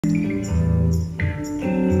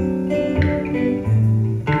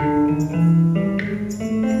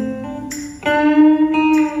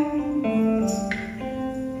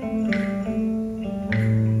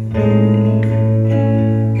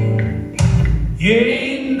You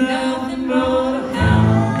ain't nothing but a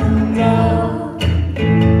hound dog,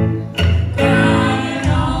 crying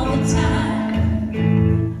all the time.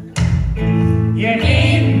 You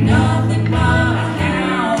ain't nothing but a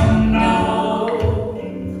hound dog,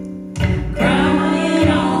 crying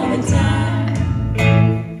all the time.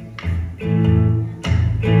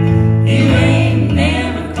 You ain't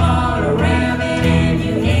never caught a rabbit and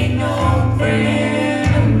you ain't no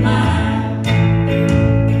friend of mine.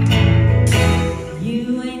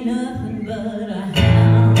 You ain't nothing but a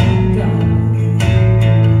hound dog,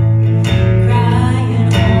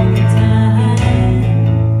 crying all the time.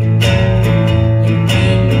 You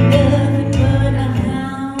ain't nothing but a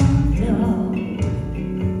hound dog,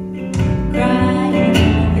 crying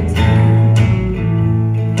all the time.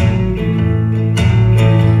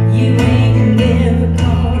 You ain't never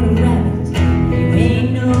caught a rabbit, you ain't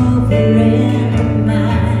no friend of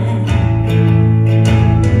mine.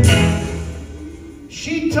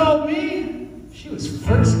 She told me she was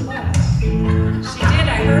first class. She did,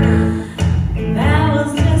 I heard her. That was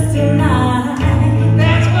just a lie.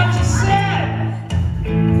 That's what she said.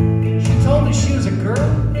 She told me she was a girl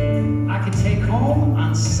I could take home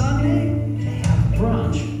on Sunday to have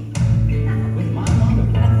brunch with my mother.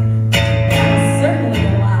 That's certainly a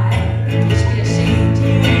lie. You should be ashamed. You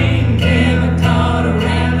ain't never caught a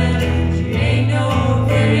rabbit, she ain't no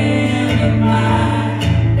friend of mine.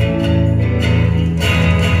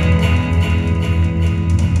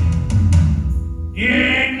 You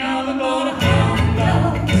ain't nothing but a hound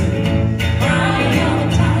dog, crying all the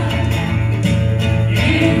time. You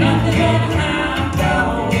ain't nothing but a hound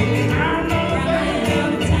dog, crying all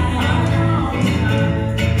the time.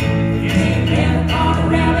 You ain't never caught a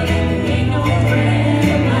rabbit, you ain't no friend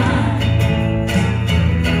of mine.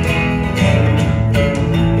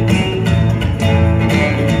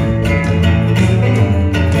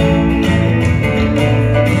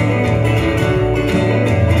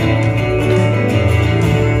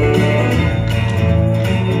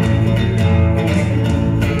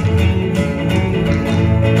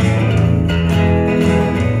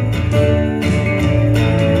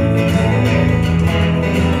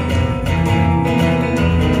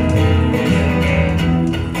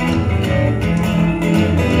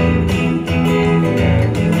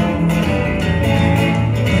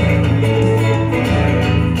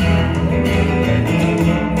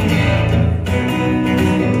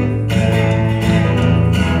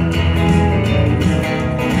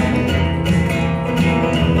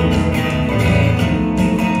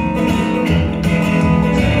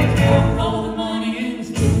 All the money in the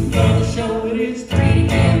street for the show, it is 3 to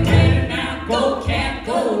get better now. Go cat,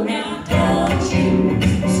 go now, don't you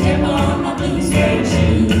step on my blue suede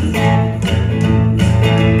shoes.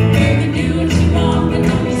 You can do what you want, but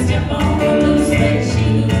don't you step on my blue suede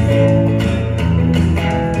shoes.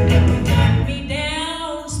 Knock me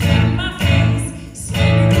down, spit in my face,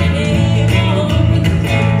 smear my name all over the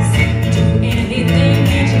place. Do anything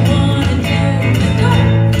that you wanna do, but don't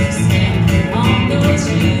step on those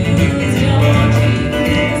shoes, don't you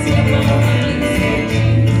step on my blue suede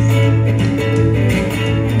shoes.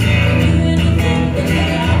 Do anything but get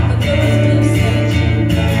out of those blue suede shoes.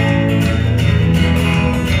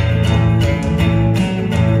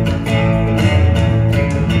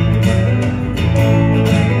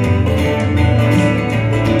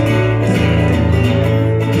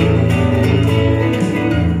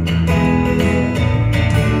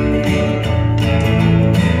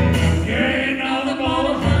 You ain't nothing but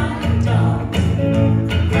a hound dog,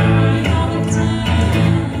 crying all the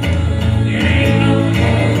time. You ain't nothing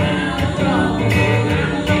but a hound dog,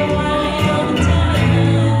 crying all the time.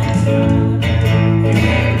 You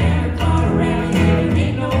ain't never caught a rabbit, you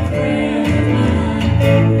ain't no friend of mine.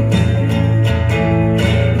 You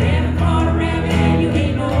ain't never caught a rabbit, you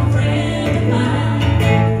ain't no friend of mine.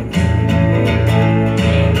 You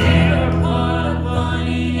ain't never caught a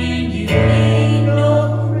bunny, and you ain't no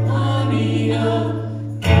honey of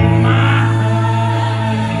mine.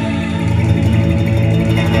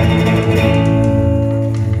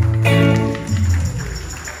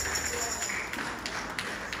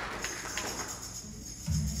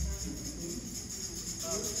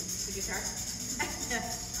 The guitar?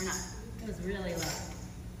 Or not? It was really low.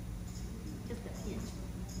 Just a pinch.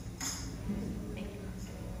 Thank you.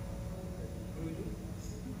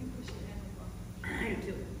 I do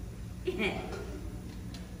too. Yeah.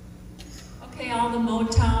 Okay, all the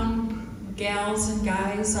Motown gals and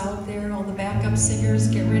guys out there, all the backup singers,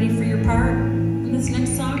 get ready for your part in this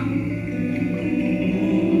next song.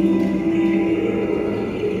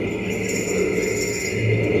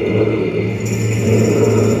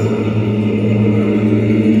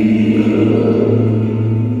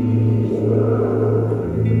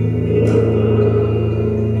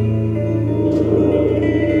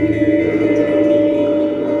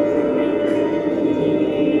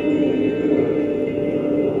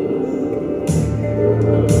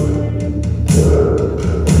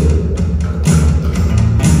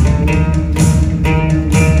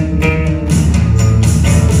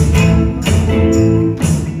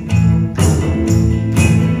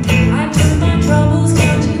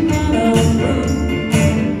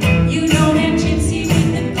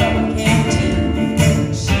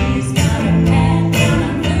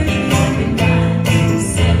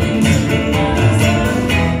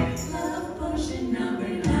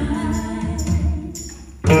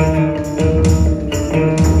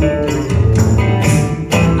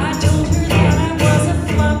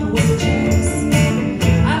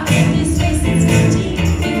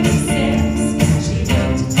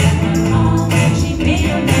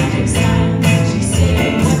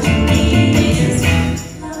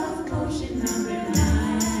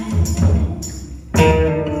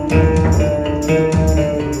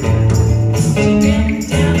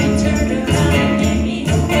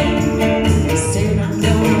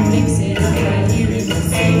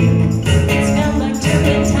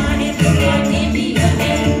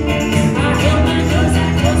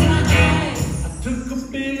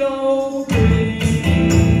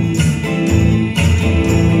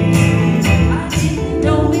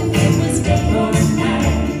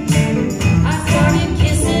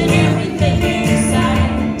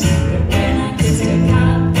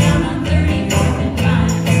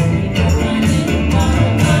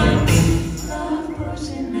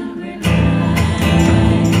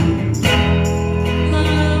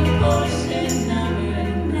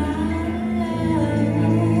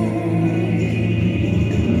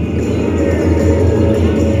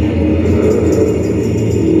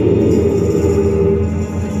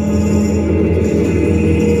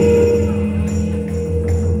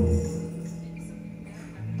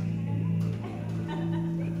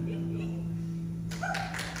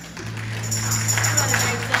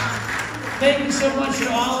 much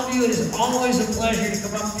to all of you. It is always a pleasure to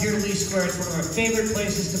come up here to Lee Square. It's one of our favorite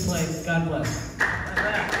places to play. God bless.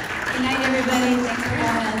 Good night, everybody. Thanks for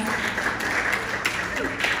having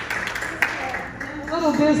us.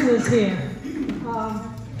 Little business here.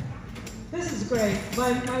 This is great.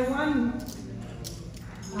 My one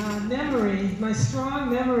memory, my strong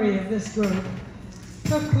memory of this group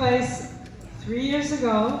took place 3 years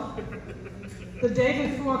ago, the day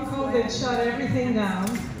before COVID shut everything down.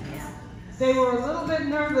 They were a little bit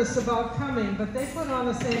nervous about coming, but they put on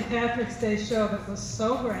a St. Patrick's Day show that was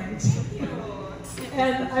so great.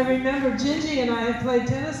 And I remember Gingy and I had played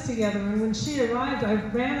tennis together, and when she arrived, I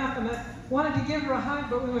ran up and I wanted to give her a hug,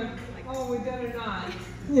 but we went, oh, we better not.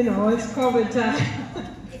 You know, it's COVID time.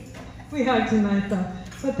 We hugged tonight, though.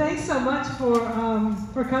 But thanks so much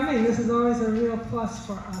for coming. This is always a real plus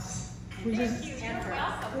for us. We just,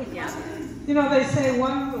 you know, they say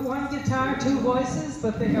one guitar, two voices,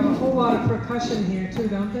 but they have a whole lot of percussion here too,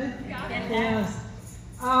 don't they? Yes.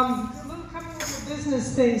 A little couple of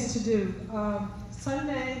business things to do.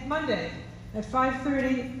 Monday at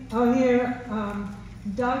 5:30 out here,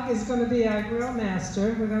 Doug is going to be our grill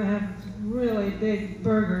master. We're going to have really big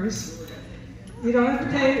burgers. You don't have to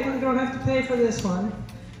pay. You don't have to pay for this one,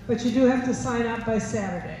 but you do have to sign up by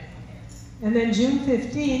Saturday. And then June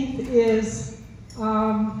 15th is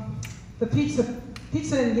the Pizza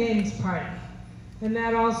and Games party, and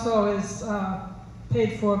that also is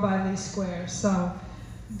paid for by Lee Square. So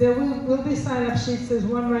there will be sign-up sheets. There's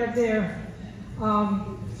one right there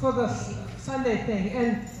for the Sunday thing.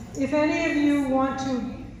 And if any of you want to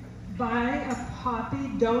buy a poppy,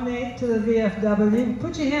 donate to the VFW,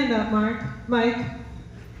 put your hand up, Mike.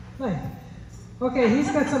 Okay, he's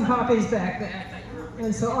got some poppies back there.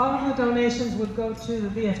 And so all of the donations would go to the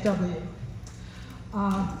VFW.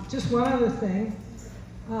 Just one other thing.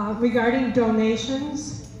 Regarding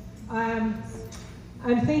donations, I'm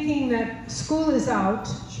thinking that school is out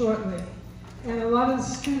shortly. And a lot of the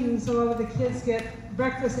students, a lot of the kids get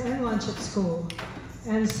breakfast and lunch at school.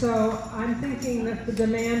 And so I'm thinking that the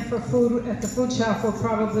demand for food at the food shop will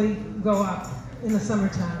probably go up in the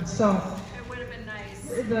summertime. So It would have been nice.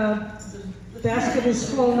 the basket is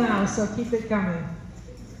full now, so keep it coming.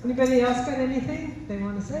 Anybody else got anything they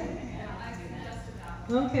want to say?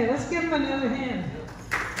 Okay, let's give them another hand.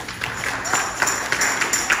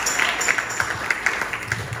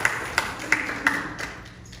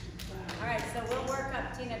 All right, so we'll work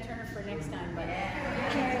up Tina Turner for next time, but I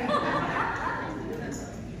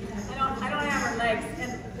don't have her legs.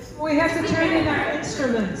 And We have to turn in our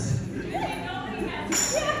instruments. you're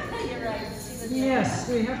right. Yes,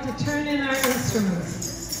 we have to turn in our instruments.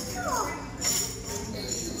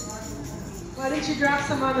 Why don't you drop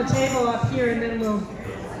some on the table up here and then we'll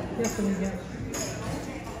get them again.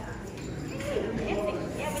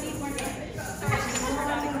 Yeah, we need more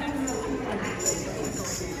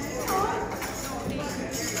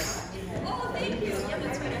Oh, thank you. Yeah,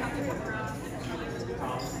 that's right. I have to come around.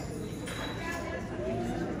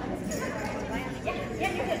 Yeah,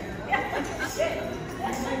 you're good. Yeah.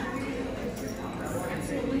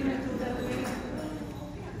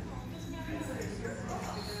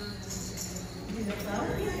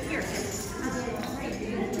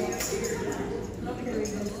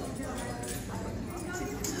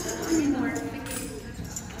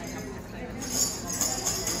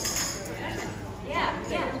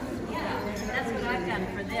 Yeah. That's what I've done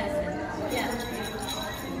for this. And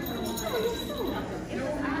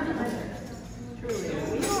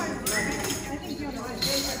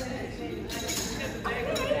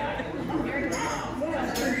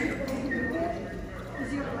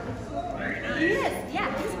He is, yeah.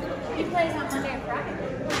 He plays on Monday and Friday.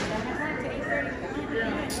 7 o'clock to 8:30.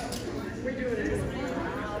 We're doing it.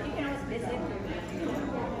 You can always visit.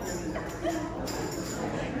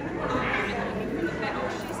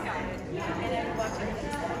 She's got it. And then watch it.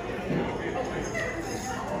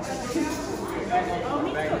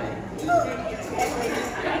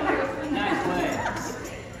 Nice play.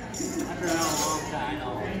 I've been out a long time.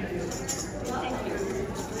 Thank you.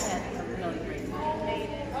 That's a really great one.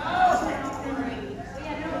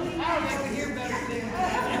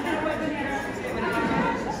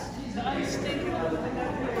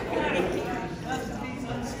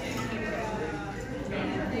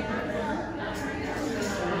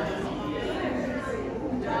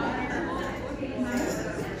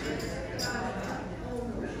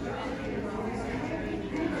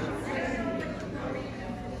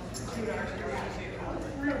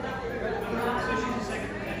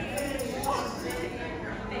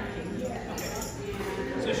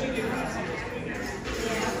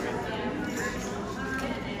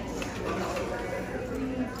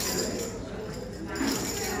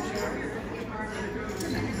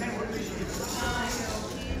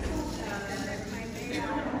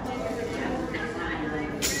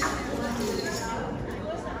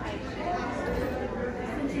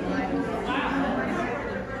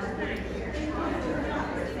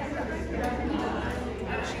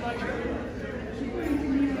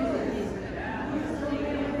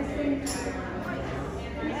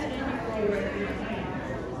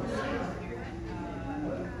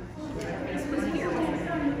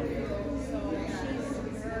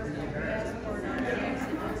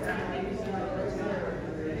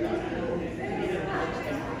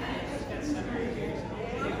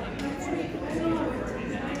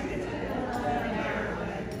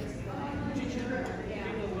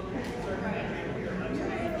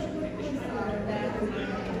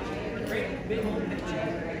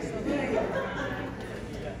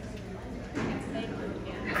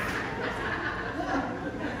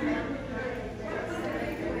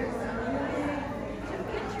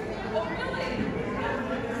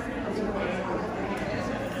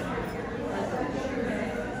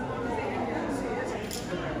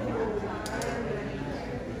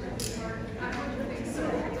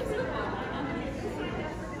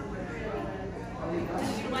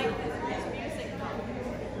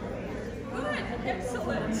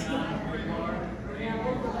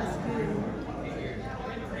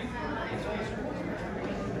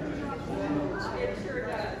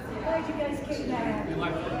 glad you guys came back.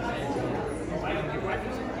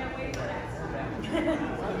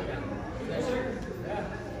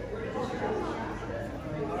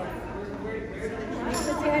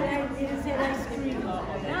 They just had ice cream. Oh.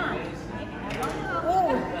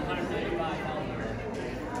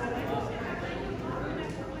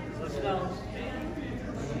 Let's go.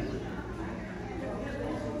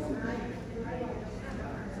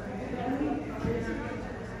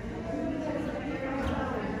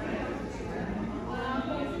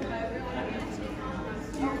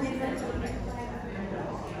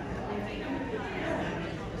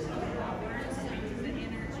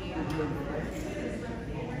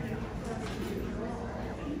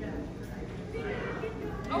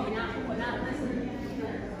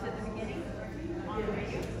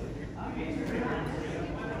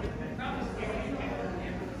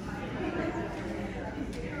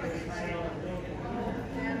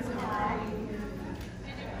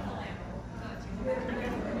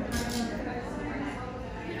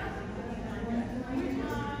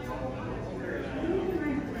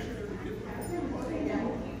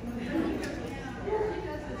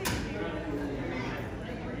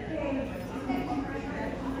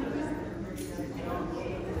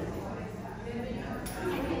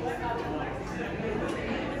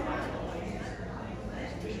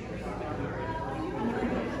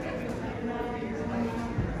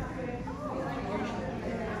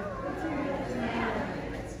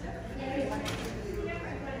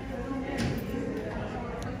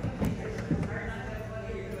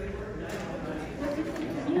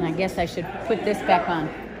 And I guess I should put this back on.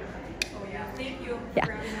 Thank you.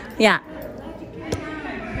 Yeah.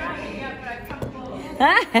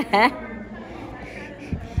 Yeah.